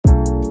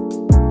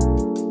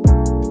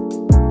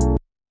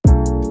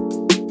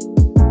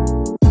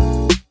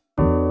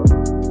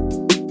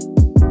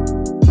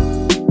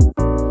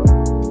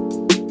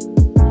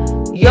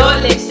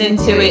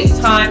listening to It's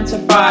Time to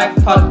Thrive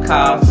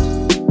podcast.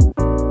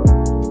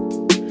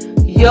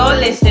 You're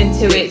listening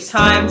to It's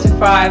Time to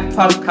Thrive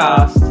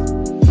podcast.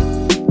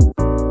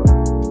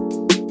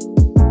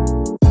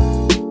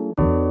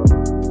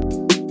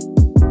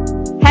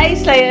 Hey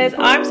Slayers,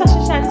 I'm Sasha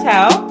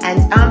Chantel.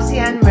 And I'm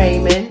Sian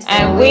Raymond.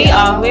 And we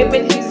are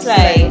Women Who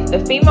Slay,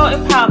 the female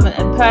empowerment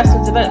and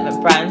personal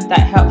development brand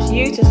that helps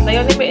you to slay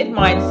your limited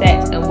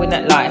mindset and win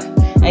at life.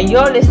 And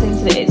you're listening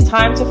to the It's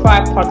Time to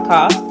Thrive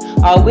podcast,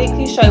 our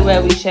weekly show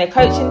where we share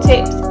coaching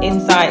tips,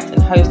 insights, and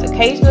host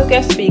occasional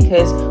guest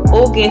speakers,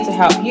 all geared to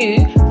help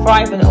you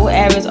thrive in all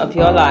areas of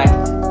your life.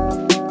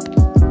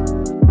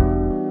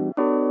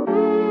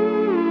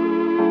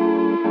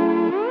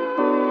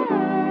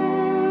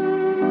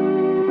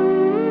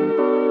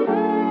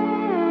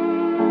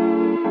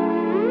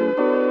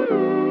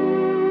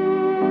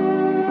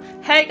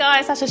 Hey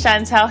guys, Sasha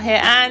Chantel here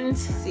and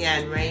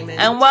Sian Raymond.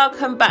 And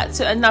welcome back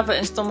to another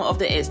installment of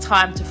the It's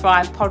Time to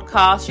Thrive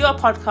podcast, your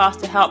podcast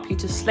to help you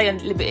to slay a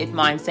limited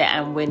mindset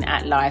and win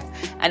at life.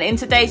 And in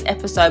today's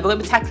episode, we're going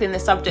to be tackling the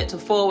subject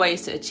of 4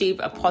 ways to achieve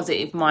a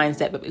positive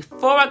mindset. But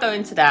before I go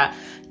into that,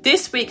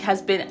 this week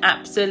has been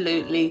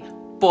absolutely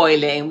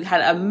boiling. We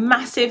had a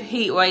massive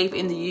heat wave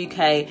in the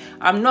UK.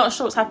 I'm not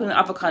sure what's happening in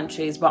other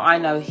countries, but I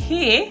know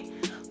here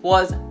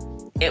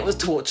it was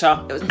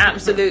torture. It was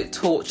absolute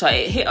torture.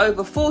 It hit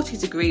over 40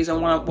 degrees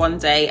on one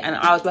day and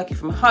I was working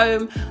from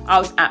home. I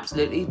was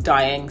absolutely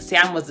dying.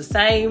 Sian was the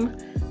same.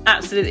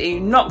 Absolutely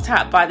knocked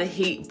out by the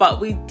heat, but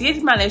we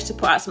did manage to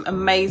put out some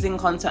amazing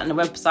content on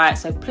the website,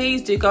 so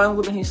please do go on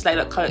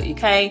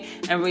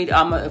womenwhoslay.co.uk and read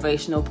our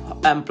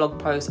motivational blog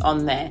post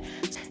on there.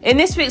 In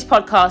this week's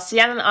podcast,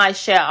 Sian and I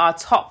share our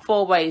top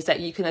 4 ways that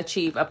you can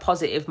achieve a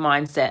positive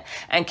mindset.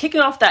 And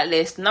kicking off that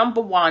list, number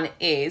 1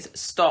 is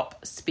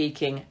stop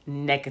speaking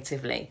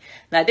negatively.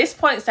 Now, this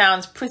point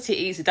sounds pretty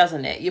easy,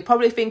 doesn't it? You're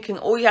probably thinking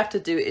all you have to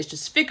do is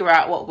just figure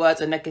out what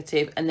words are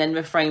negative and then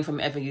refrain from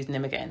ever using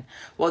them again.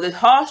 Well, the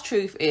harsh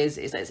truth is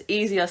that it's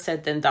easier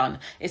said than done.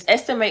 It's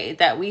estimated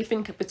that we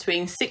think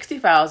between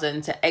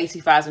 60,000 to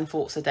 80,000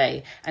 thoughts a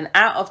day. And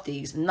out of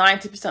these,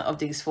 90% of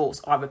these thoughts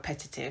are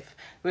repetitive,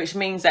 which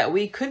means that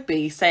we could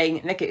be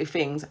saying negative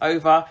things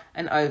over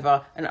and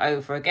over and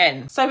over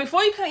again. So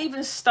before you can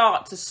even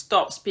start to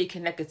stop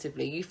speaking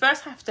negatively, you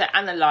first have to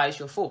analyse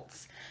your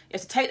thoughts. You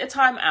have to take the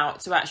time out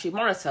to actually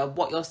monitor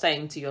what you're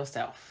saying to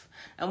yourself.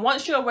 And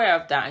once you're aware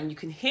of that and you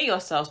can hear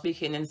yourself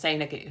speaking and saying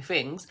negative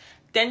things,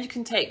 then you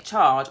can take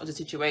charge of the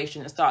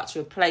situation and start to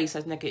replace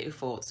those negative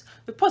thoughts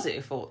with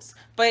positive thoughts.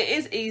 But it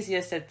is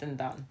easier said than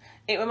done.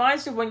 It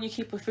reminds you of when you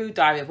keep a food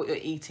diary of what you're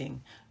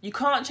eating. You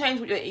can't change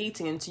what you're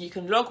eating until you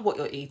can log what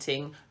you're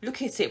eating,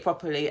 look at it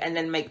properly, and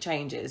then make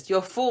changes.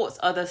 Your thoughts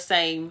are the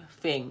same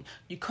thing.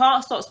 You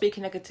can't stop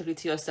speaking negatively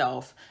to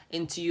yourself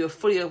until you're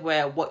fully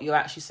aware of what you're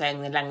actually saying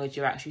and the language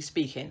you're actually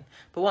speaking.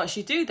 But once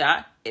you do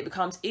that, it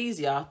becomes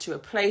easier to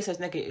replace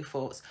those negative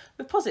thoughts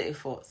with positive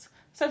thoughts.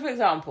 So, for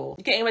example,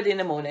 you're getting ready in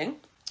the morning,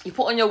 you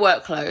put on your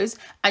work clothes,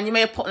 and you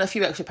may have put on a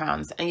few extra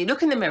pounds, and you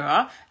look in the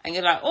mirror, and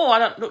you're like, oh, I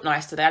don't look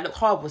nice today, I look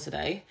horrible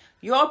today.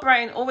 Your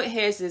brain, all it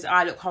hears is,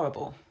 I look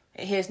horrible.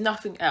 It hears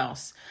nothing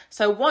else.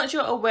 So once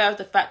you're aware of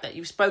the fact that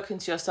you've spoken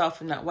to yourself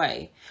in that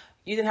way,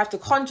 you then have to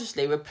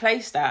consciously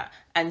replace that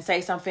and say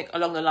something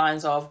along the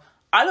lines of,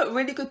 I look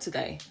really good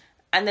today.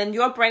 And then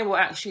your brain will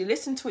actually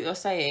listen to what you're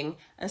saying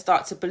and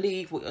start to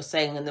believe what you're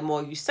saying. And the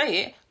more you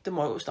say it, the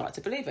more it will start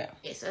to believe it.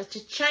 Yeah, so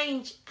to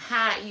change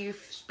how you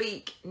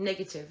speak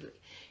negatively,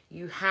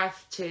 you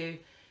have to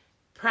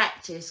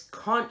practice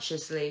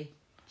consciously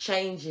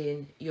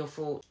changing your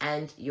thoughts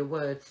and your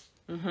words.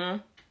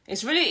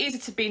 It's really easy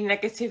to be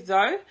negative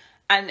though.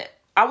 And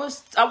I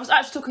was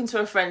actually talking to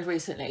a friend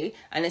recently,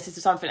 and this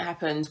is something that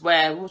happened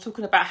where we were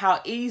talking about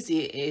how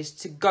easy it is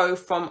to go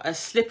from a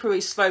slippery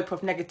slope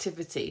of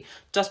negativity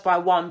just by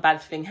one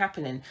bad thing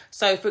happening.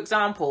 So, for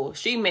example,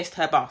 she missed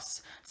her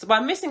bus. So by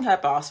missing her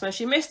bus, when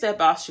she missed her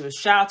bus, she was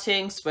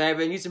shouting,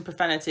 swearing, using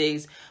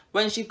profanities.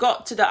 When she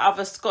got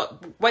to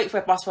wait for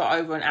a bus for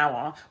over an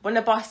hour. When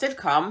the bus did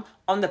come,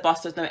 on the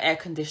bus there was no air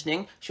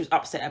conditioning. She was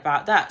upset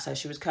about that, so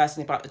she was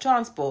cursing about the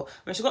transport.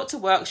 When she got to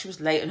work, she was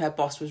late and her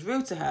boss was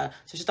rude to her,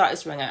 so she started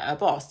swearing at her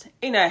boss,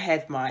 in her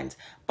head mind.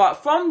 But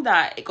from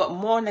that, it got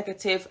more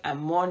negative and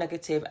more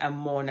negative and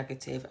more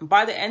negative. And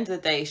by the end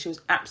of the day, she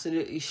was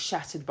absolutely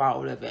shattered by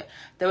all of it.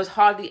 There was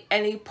hardly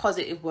any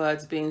positive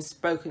words being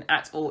spoken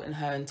at all in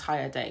her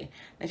entire day.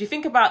 And if you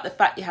think about the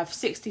fact you have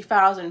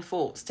 60,000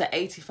 thoughts to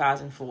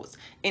 80,000 thoughts,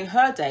 in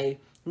her day,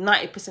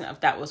 90%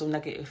 of that was all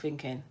negative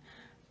thinking.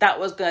 That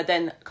was going to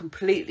then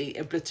completely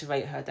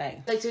obliterate her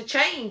day. So to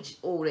change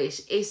all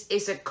this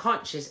is a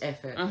conscious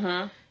effort.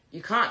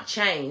 You can't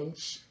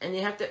change, and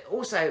you have to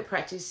also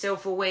practice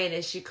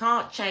self-awareness. You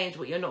can't change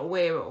what you're not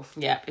aware of.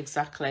 Yeah,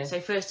 exactly. So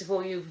first of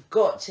all, you've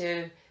got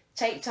to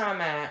take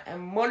time out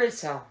and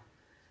monitor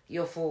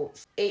your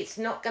thoughts. It's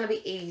not going to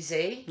be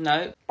easy.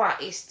 No.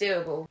 But it's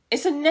doable.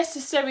 It's a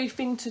necessary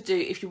thing to do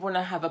if you want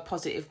to have a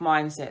positive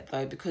mindset,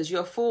 though, because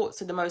your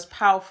thoughts are the most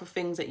powerful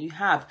things that you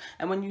have.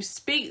 And when you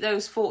speak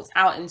those thoughts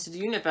out into the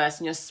universe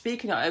and you're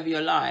speaking it over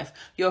your life,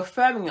 you're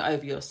affirming it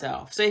over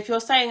yourself. So if you're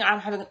saying, I'm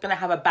going to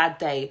have a bad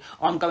day,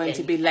 or I'm going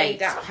to be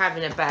late, end up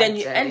having a bad then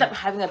you day, end up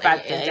having a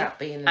bad day,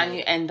 and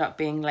you end up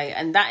being late.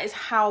 And that is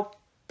how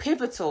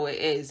pivotal it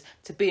is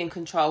to be in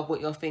control of what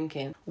you're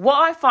thinking. What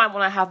I find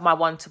when I have my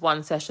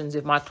one-to-one sessions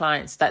with my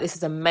clients, that this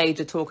is a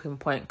major talking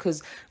point,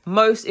 because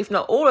most, if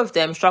not all of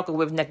them, struggle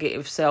with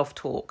negative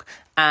self-talk,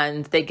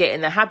 and they get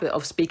in the habit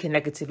of speaking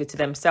negativity to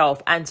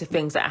themselves and to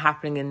things that are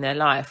happening in their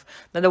life.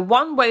 Now, the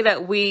one way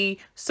that we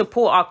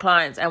support our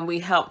clients and we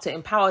help to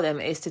empower them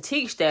is to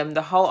teach them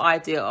the whole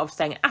idea of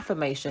saying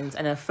affirmations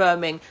and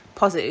affirming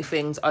positive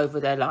things over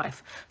their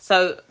life.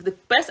 So the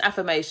best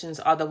affirmations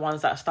are the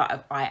ones that start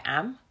with I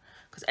am,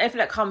 because everything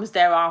that comes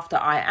thereafter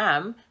I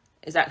am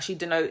is actually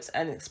denotes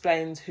and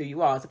explains who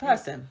you are as a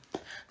person.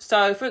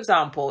 So, for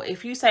example,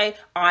 if you say,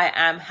 I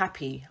am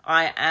happy,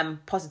 I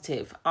am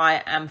positive,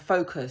 I am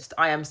focused,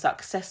 I am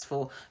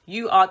successful,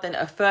 you are then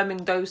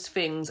affirming those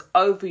things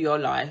over your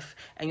life,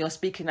 and you're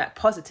speaking that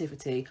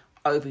positivity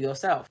over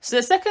yourself. So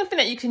the second thing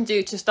that you can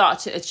do to start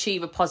to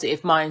achieve a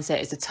positive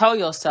mindset is to tell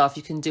yourself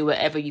you can do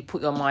whatever you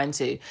put your mind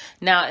to.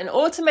 Now, in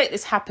order to make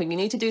this happen, you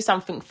need to do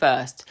something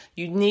first.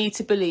 You need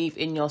to believe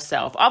in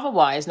yourself.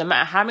 Otherwise, no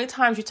matter how many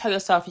times you tell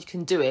yourself you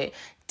can do it,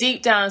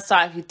 deep down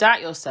inside, if you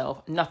doubt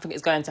yourself, nothing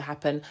is going to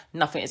happen.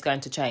 Nothing is going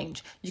to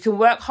change. You can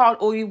work hard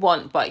all you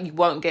want, but you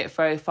won't get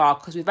very far,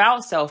 because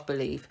without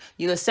self-belief,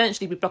 you'll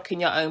essentially be blocking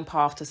your own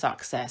path to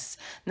success.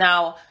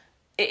 Now,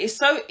 it is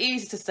so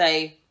easy to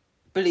say,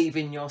 believe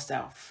in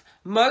yourself.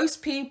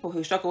 Most people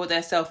who struggle with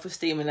their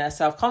self-esteem and their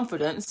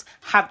self-confidence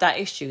have that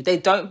issue. They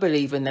don't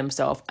believe in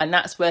themselves, and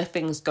that's where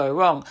things go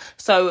wrong.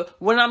 So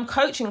when I'm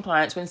coaching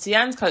clients, when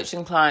Sian's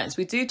coaching clients,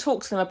 we do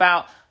talk to them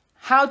about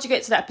how do you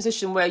get to that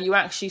position where you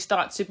actually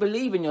start to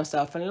believe in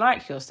yourself and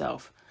like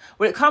yourself.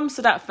 When it comes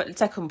to that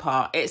second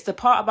part, it's the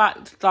part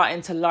about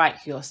starting to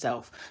like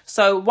yourself.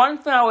 So one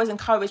thing I always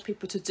encourage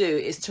people to do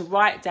is to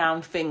write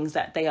down things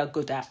that they are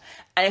good at.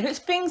 And if it's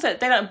things that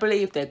they don't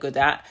believe they're good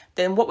at,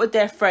 then what would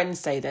their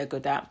friends say they're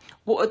good at?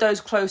 What would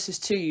those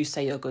closest to you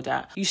say you're good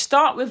at? You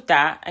start with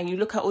that and you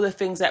look at all the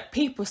things that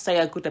people say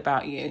are good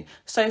about you.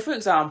 So for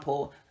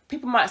example,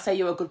 people might say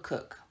you're a good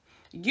cook.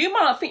 You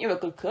might not think you're a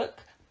good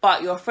cook,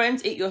 but your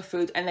friends eat your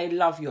food and they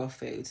love your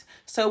food.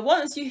 So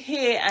once you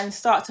hear and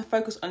start to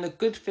focus on the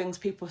good things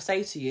people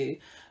say to you,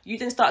 you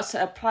then start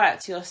to apply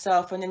it to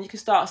yourself, and then you can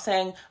start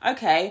saying,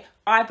 okay,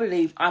 I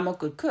believe I'm a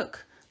good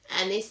cook.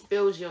 And this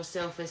builds your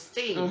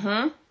self-esteem.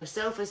 Mm-hmm. Your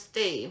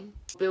self-esteem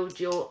builds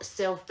your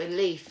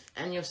self-belief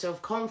and your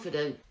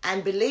self-confidence.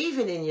 And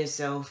believing in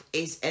yourself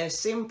is a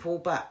simple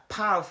but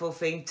powerful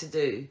thing to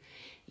do.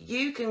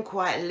 You can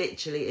quite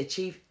literally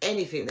achieve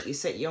anything that you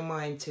set your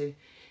mind to.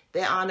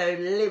 There are no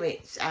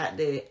limits out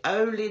there,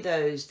 only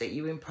those that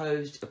you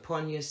imposed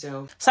upon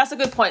yourself. So that's a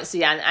good point,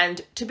 Sian. And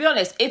to be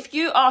honest, if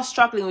you are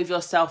struggling with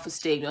your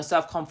self-esteem, your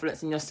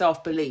self-confidence and your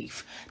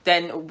self-belief,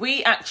 then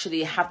we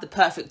actually have the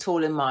perfect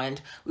tool in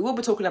mind. We will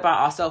be talking about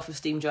our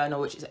self-esteem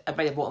journal, which is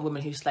available on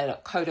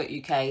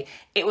womenwhoslay.co.uk.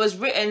 It was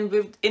written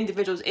with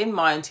individuals in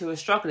mind who are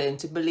struggling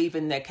to believe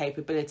in their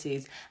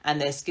capabilities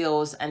and their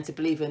skills, and to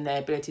believe in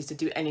their abilities to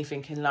do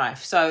anything in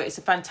life. So it's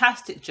a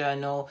fantastic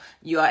journal.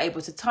 You are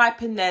able to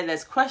type in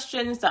there's questions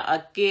that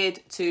are geared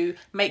to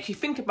make you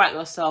think about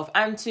yourself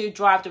and to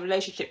drive the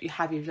relationship you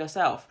have with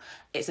yourself.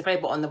 It's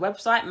available on the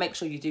website. Make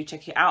sure you do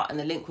check it out, and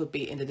the link would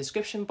be in the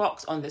description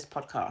box on this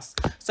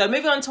podcast. So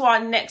moving on to our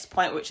next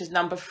point, which is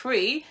number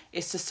 3,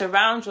 is to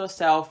surround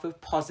yourself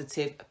with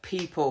positive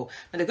people.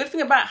 And the good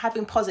thing about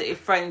having positive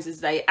friends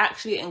is they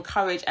actually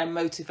encourage and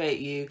motivate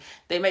you.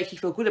 They make you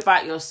feel good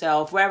about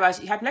yourself, whereas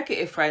you have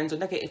negative friends or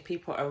negative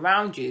people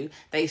around you,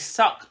 they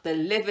suck the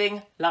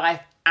living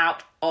life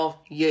out of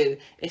you.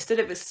 Instead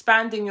of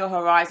expanding your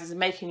horizons and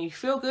making you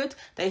feel good,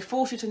 they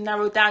force you to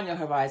narrow down your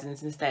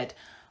horizons instead.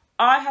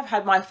 I have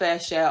had my fair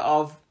share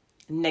of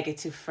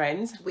negative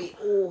friends. We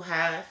all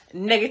have.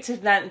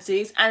 Negative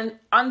Nancy's, and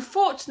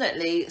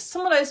unfortunately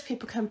some of those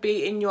people can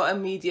be in your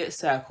immediate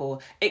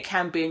circle. It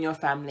can be in your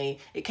family,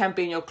 it can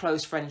be in your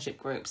close friendship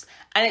groups,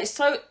 and it's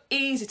so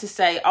easy to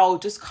say, oh,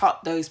 just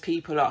cut those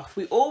people off.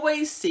 We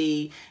always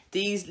see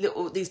these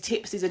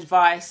tips, these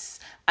advice,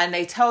 and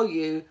they tell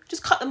you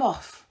just cut them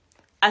off,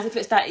 as if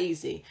it's that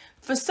easy.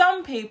 For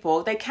some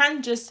people, they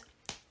can just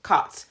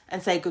cut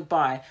and say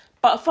goodbye.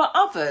 But for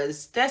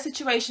others, their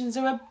situations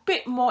are a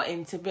bit more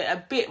intimate,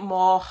 a bit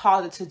more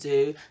harder to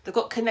do. They've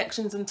got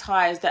connections and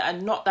ties that are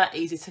not that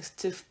easy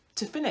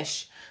to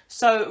finish.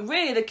 So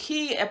really the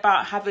key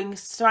about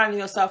surrounding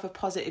yourself with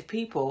positive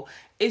people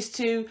is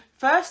to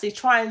firstly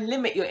try and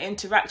limit your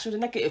interaction with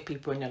the negative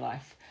people in your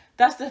life.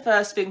 That's the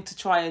first thing to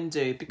try and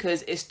do,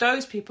 because it's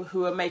those people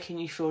who are making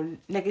you feel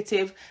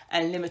negative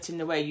and limiting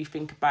the way you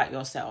think about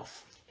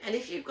yourself. And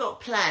if you've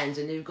got plans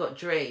and you've got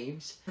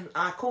dreams,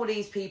 I call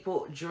these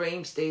people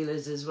dream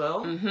stealers as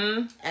well.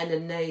 Mm-hmm. And the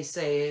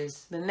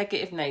naysayers. The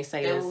negative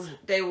naysayers.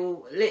 They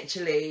will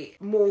literally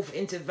morph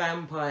into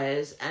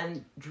vampires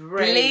and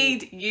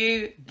bleed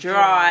you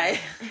dry.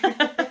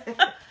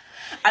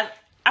 And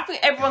I think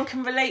everyone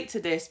can relate to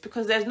this,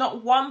 because there's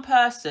not one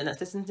person that's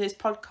listening to this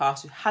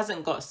podcast who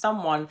hasn't got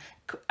someone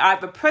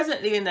either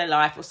presently in their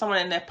life or someone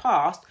in their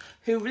past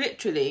who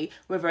literally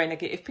were very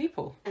negative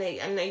people.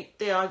 And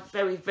they are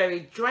very,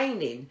 very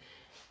draining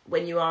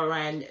when you are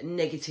around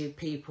negative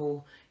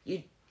people.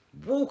 You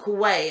walk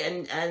away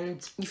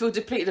and you feel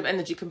depleted of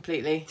energy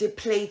completely.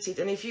 Depleted.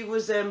 And if you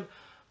was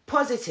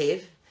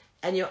positive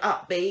and you're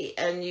upbeat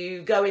and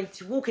you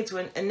walk into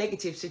a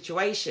negative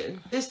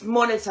situation, just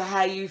monitor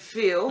how you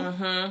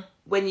feel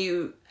when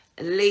you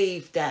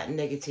leave that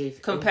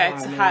negative compared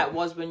to how it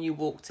was when you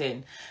walked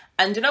in.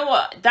 And you know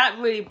what? That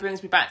really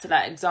brings me back to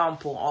that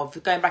example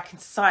of going back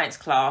into science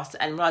class,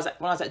 and when I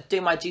was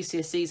doing my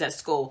GCSEs at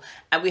school,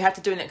 and we had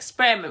to do an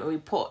experiment where we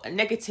put a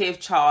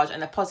negative charge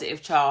and a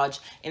positive charge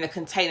in a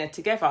container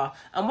together.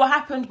 And what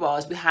happened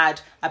was we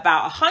had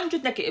about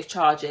 100 negative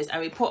charges,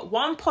 and we put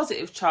one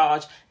positive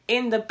charge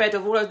in the bed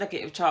of all those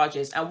negative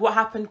charges, and what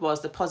happened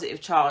was the positive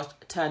charge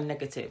turned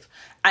negative.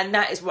 And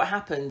that is what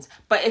happens.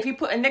 But if you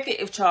put a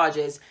negative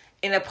charges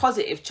in a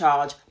positive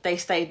charge, they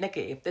stayed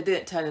negative. They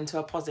didn't turn into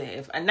a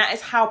positive. And that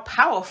is how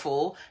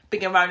powerful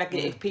being around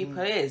negative people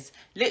is.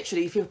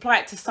 Literally, if you apply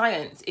it to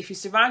science, if you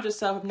surround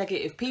yourself with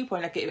negative people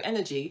and negative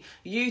energy,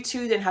 you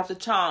too then have the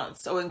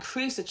chance, or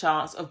increase the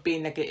chance, of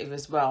being negative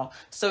as well.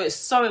 So it's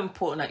so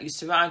important that you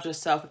surround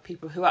yourself with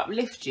people who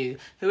uplift you,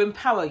 who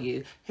empower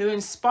you, who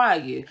inspire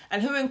you,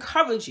 and who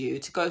encourage you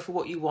to go for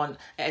what you want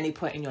at any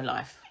point in your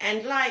life.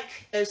 And like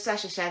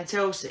Sasha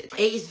Chantel said,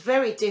 it is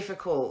very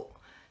difficult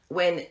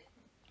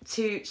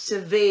to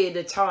sever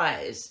the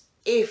ties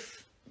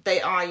if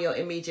they are your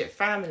immediate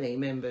family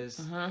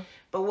members.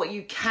 But what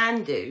you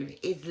can do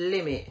is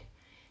limit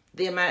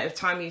the amount of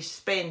time you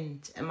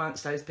spend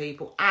amongst those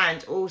people,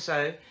 and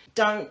also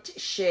don't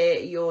share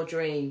your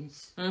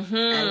dreams and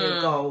your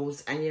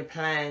goals and your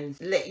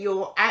plans. Let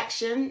your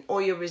action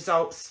or your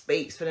results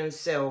speak for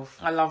themselves.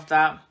 I love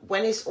that.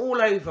 When it's all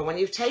over, when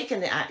you've taken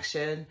the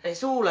action,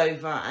 it's all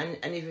over,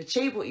 and you've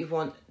achieved what you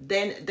want,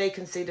 then they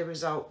can see the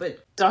result.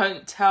 But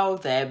don't tell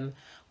them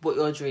what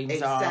your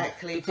dreams are,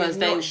 because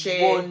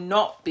they will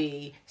not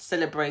be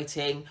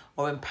celebrating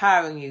or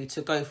empowering you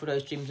to go for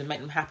those dreams and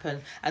make them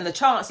happen. And the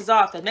chances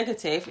are, if they're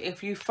negative,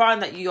 if you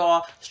find that you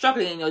are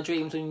struggling in your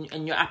dreams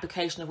and your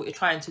application of what you're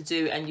trying to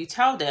do, and you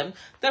tell them,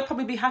 they'll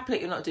probably be happy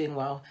that you're not doing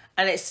well.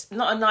 And it's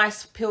not a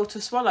nice pill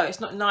to swallow. It's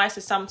not nice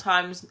to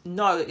sometimes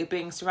know that you're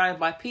being surrounded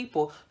by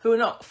people who are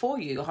not for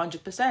you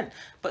 100%.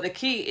 But the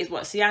key is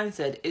what Sian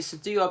said, is to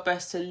do your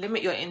best to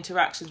limit your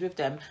interactions with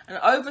them. And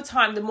over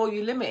time, the more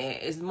you limit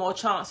it, is the more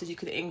chances you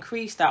can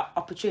increase that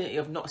opportunity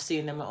of not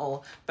seeing them at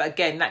all. But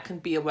again, that can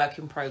be a work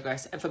in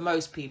progress. And for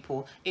most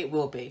people, it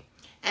will be.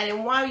 And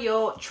then while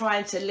you're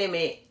trying to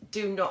limit,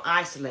 do not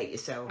isolate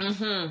yourself.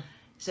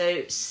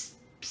 So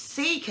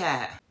seek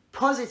out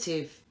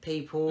positive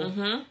people,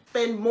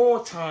 spend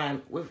more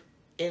time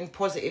in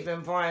positive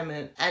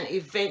environment, and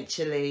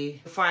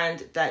eventually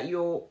find that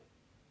your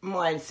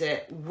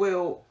mindset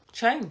will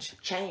change,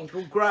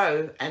 will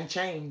grow and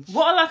change.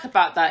 What I like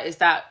about that is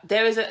that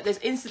there's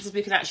instances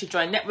we can actually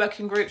join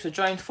networking groups or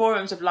join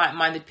forums of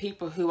like-minded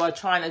people who are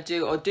trying to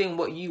do or doing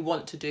what you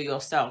want to do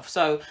yourself.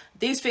 So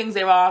these things,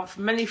 there are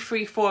many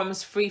free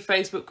forums, free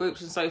Facebook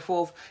groups and so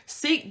forth.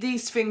 Seek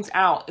these things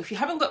out. If you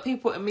haven't got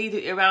people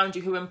immediately around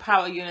you who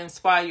empower you and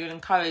inspire you and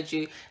encourage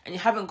you, and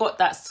you haven't got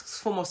that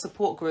form of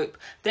support group,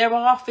 there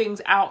are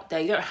things out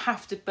there. You don't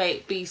have to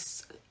be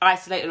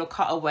isolated or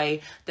cut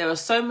away. There are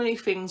so many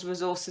things,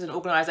 resources and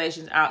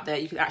organisations out there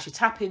you can actually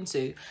tap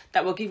into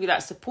that will give you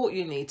that support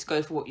you need to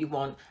go for what you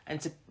want, and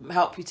to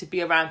help you to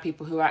be around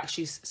people who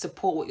actually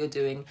support what you're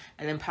doing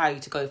and empower you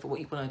to go for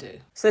what you want to do.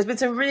 So there's been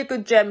some really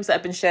good gems that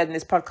have been shared in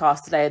this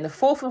podcast today, and the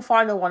fourth and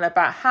final one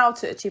about how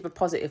to achieve a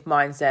positive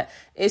mindset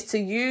is to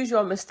use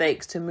your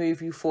mistakes to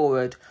move you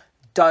forward.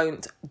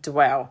 Don't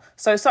dwell.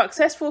 So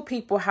successful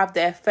people have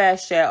their fair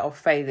share of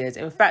failures.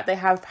 In fact, they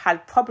have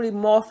had probably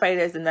more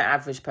failures than the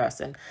average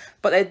person,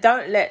 but they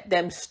don't let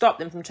them stop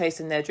them from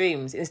chasing their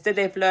dreams. Instead,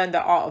 they've learned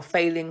the art of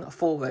failing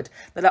forward.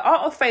 Now, the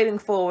art of failing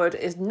forward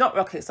is not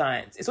rocket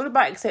science. It's all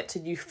about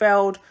accepting you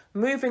failed,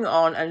 moving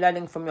on and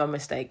learning from your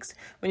mistakes.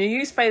 When you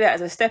use failure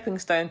as a stepping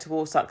stone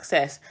towards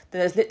success, then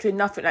there's literally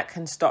nothing that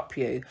can stop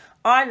you.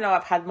 I know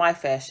I've had my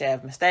fair share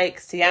of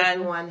mistakes. Sian,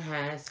 Everyone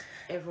has.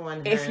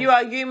 If you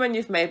are human,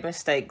 you've made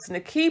mistakes. And the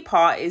key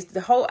part is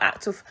the whole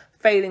act of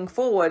failing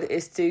forward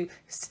is to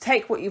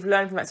take what you've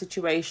learned from that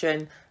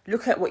situation,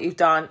 look at what you've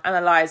done,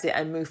 analyse it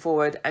and move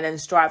forward, and then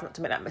strive not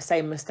to make that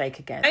same mistake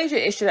again. The major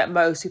issue that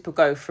most people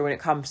go through when it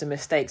comes to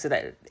mistakes is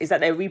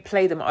that they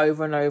replay them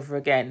over and over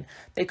again.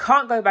 They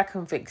can't go back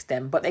and fix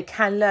them, but they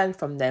can learn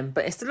from them.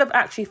 But instead of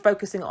actually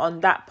focusing on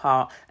that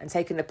part and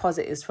taking the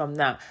positives from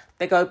that,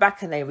 they go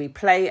back and they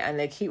replay and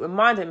they keep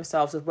reminding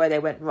themselves of where they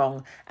went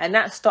wrong. And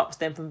that stops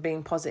them from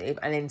being positive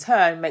and in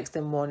turn makes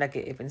them more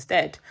negative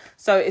instead.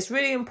 So it's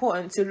really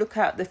important to look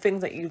at the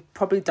things that you've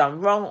probably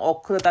done wrong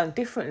or could have done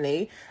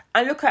differently,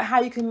 and look at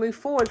how you can move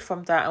forward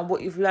from that and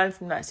what you've learned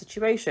from that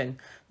situation.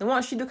 Then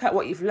once you look at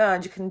what you've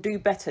learned, you can do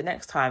better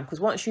next time, because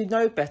once you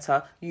know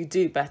better, you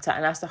do better.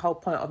 And that's the whole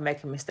point of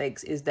making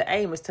mistakes, is the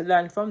aim is to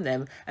learn from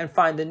them and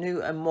find a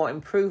new and more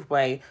improved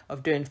way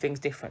of doing things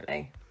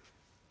differently.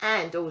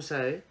 And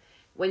also,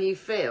 when you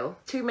fail,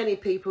 too many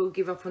people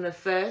give up on the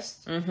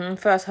first hurdle.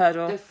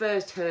 The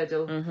first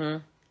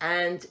hurdle.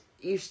 And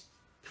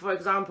for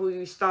example,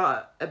 you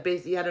start a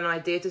business, you had an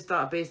idea to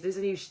start a business,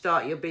 and you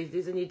start your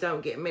business and you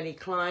don't get many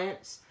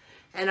clients.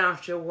 And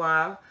after a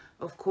while,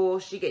 of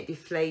course, you get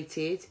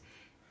deflated.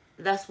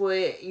 That's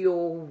where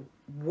your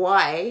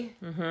why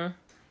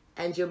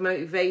and your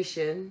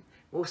motivation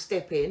will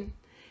step in.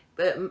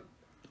 But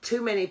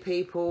too many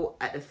people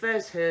at the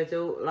first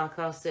hurdle, like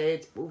I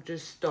said, will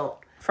just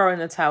stop. Throw in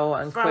the towel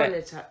and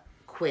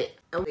quit.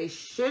 And what they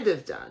should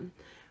have done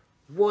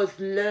was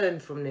learn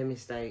from their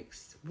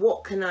mistakes.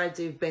 What can I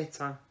do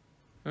better?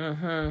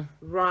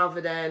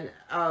 Rather than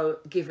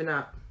giving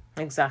up.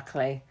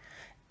 Exactly.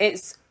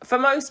 It's, for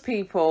most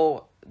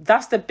people,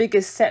 that's the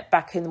biggest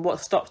setback in what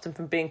stops them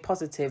from being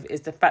positive,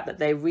 is the fact that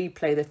they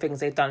replay the things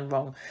they've done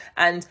wrong.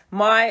 And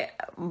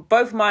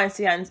both my and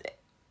Sian's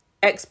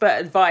expert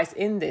advice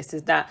in this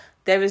is that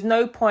there is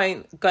no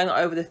point going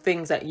over the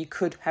things that you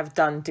could have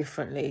done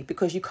differently,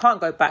 because you can't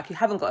go back. You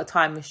haven't got a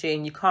time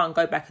machine. You can't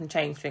go back and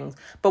change things.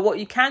 But what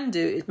you can do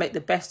is make the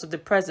best of the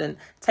present,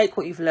 take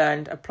what you've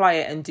learned, apply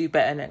it and do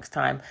better next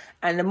time.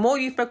 And the more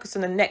you focus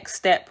on the next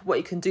step, what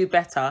you can do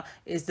better,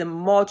 is the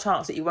more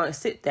chance that you won't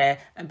sit there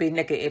and be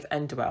negative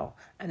and dwell.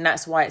 And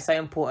that's why it's so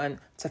important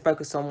to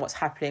focus on what's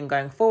happening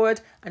going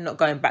forward and not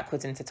going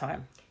backwards into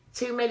time.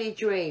 Too many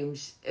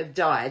dreams have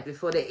died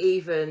before they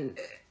even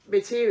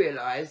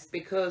materialise,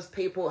 because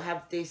people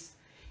have this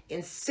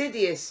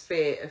insidious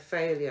fear of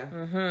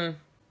failure.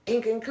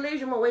 In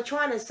conclusion, what we're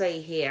trying to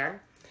say here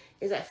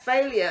is that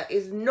failure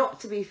is not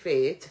to be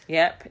feared.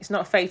 Yep, it's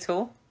not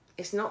fatal.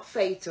 It's not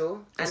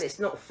fatal, and it's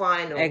not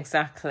final.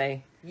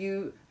 Exactly.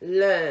 You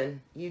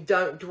learn. You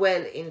don't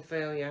dwell in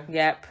failure.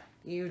 Yep.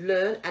 You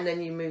learn and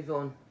then you move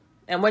on.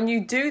 And when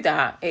you do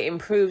that, it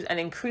improves and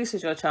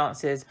increases your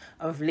chances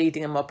of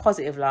leading a more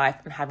positive life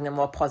and having a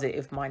more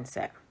positive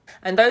mindset.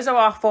 And those are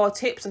our 4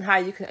 tips on how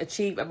you can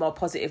achieve a more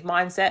positive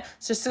mindset.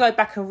 So just to go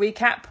back and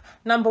recap.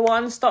 Number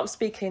 1, stop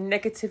speaking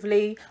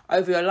negatively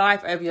over your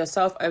life, over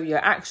yourself, over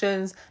your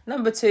actions.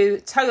 Number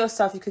 2, tell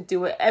yourself you can do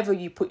whatever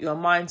you put your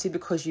mind to,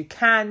 because you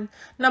can.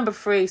 Number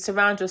 3,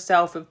 surround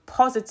yourself with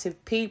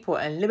positive people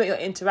and limit your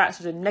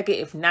interactions with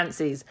negative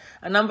Nancys.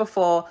 And number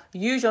 4,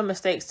 use your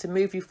mistakes to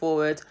move you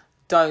forward.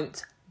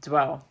 Don't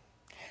dwell.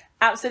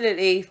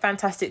 Absolutely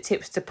fantastic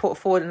tips to put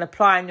forward and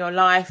apply in your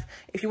life.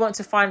 If you want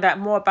to find out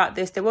more about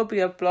this, there will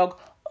be a blog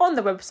on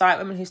the website,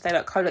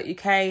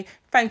 womenwhoslay.co.uk.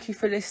 Thank you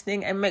for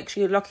listening, and make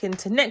sure you lock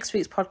into next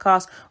week's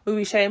podcast, where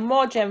we share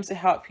more gems to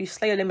help you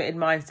slay your limited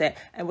mindset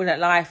and win at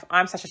life.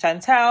 I'm Sasha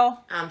Chantel.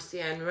 I'm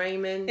Sian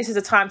Raymond. This is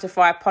the Time to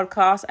Thrive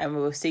podcast, and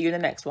we will see you in the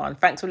next one.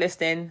 Thanks for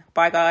listening.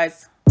 Bye,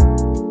 guys.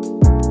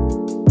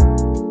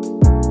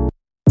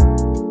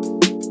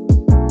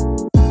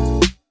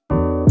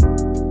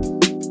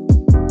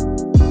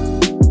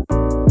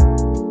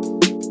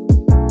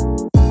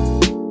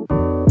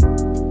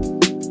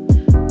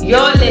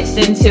 You're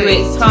listening to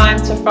It's Time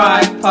to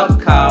Thrive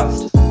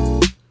podcast.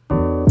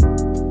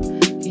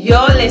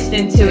 You're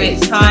listening to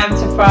It's Time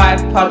to Thrive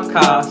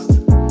podcast.